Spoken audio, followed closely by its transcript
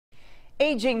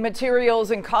Aging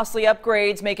materials and costly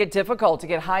upgrades make it difficult to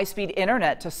get high-speed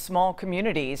internet to small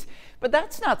communities. But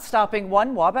that's not stopping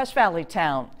one Wabash Valley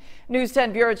town. News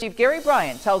 10 Bureau Chief Gary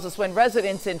Bryant tells us when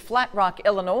residents in Flat Rock,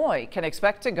 Illinois can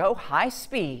expect to go high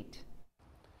speed.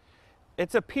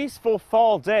 It's a peaceful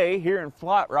fall day here in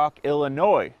Flat Rock,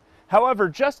 Illinois. However,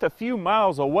 just a few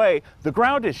miles away, the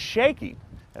ground is shaking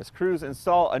as crews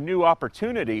install a new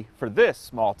opportunity for this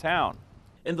small town.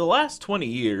 In the last 20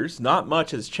 years, not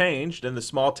much has changed in the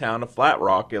small town of Flat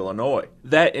Rock, Illinois.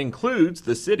 That includes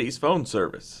the city's phone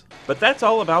service. But that's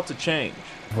all about to change.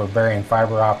 We're burying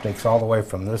fiber optics all the way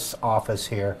from this office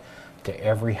here to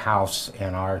every house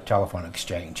in our telephone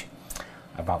exchange.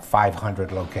 About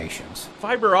 500 locations.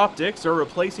 Fiber optics are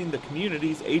replacing the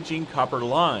community's aging copper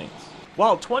lines.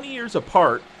 While 20 years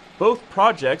apart, both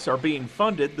projects are being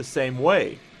funded the same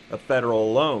way, a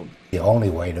federal loan. The only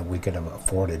way that we could have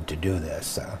afforded to do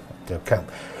this,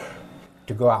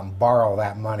 to go out and borrow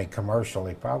that money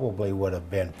commercially probably would have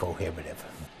been prohibitive.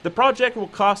 The project will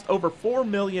cost over $4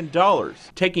 million,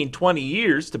 taking 20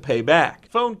 years to pay back.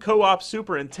 Phone Co-op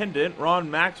Superintendent Ron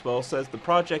Maxwell says the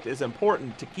project is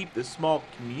important to keep this small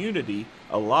community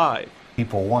alive.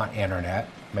 People want internet.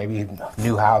 Maybe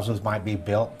new houses might be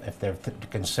built. If they're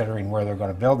considering where they're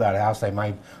going to build that house, they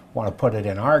might want to put it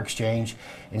in our exchange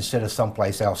instead of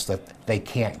someplace else that they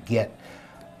can't get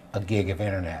a gig of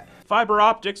internet. Fiber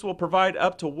optics will provide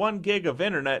up to 1 gig of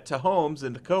internet to homes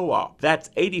in the co-op. That's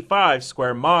 85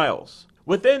 square miles.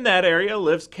 Within that area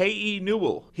lives K.E.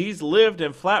 Newell. He's lived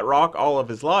in Flat Rock all of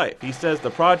his life. He says the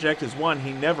project is one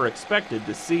he never expected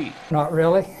to see. Not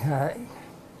really.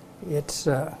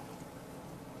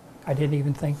 I didn't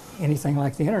even think anything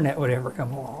like the internet would ever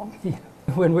come along.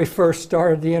 When we first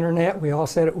started the internet, we all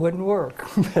said it wouldn't work.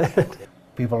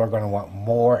 People are going to want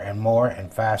more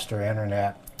and faster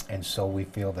internet, and so we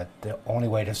feel that the only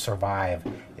way to survive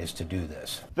is to do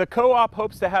this. The co-op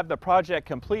hopes to have the project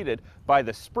completed by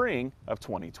the spring of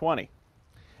 2020.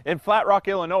 In Flat Rock,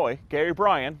 Illinois, Gary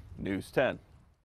Bryant, News 10.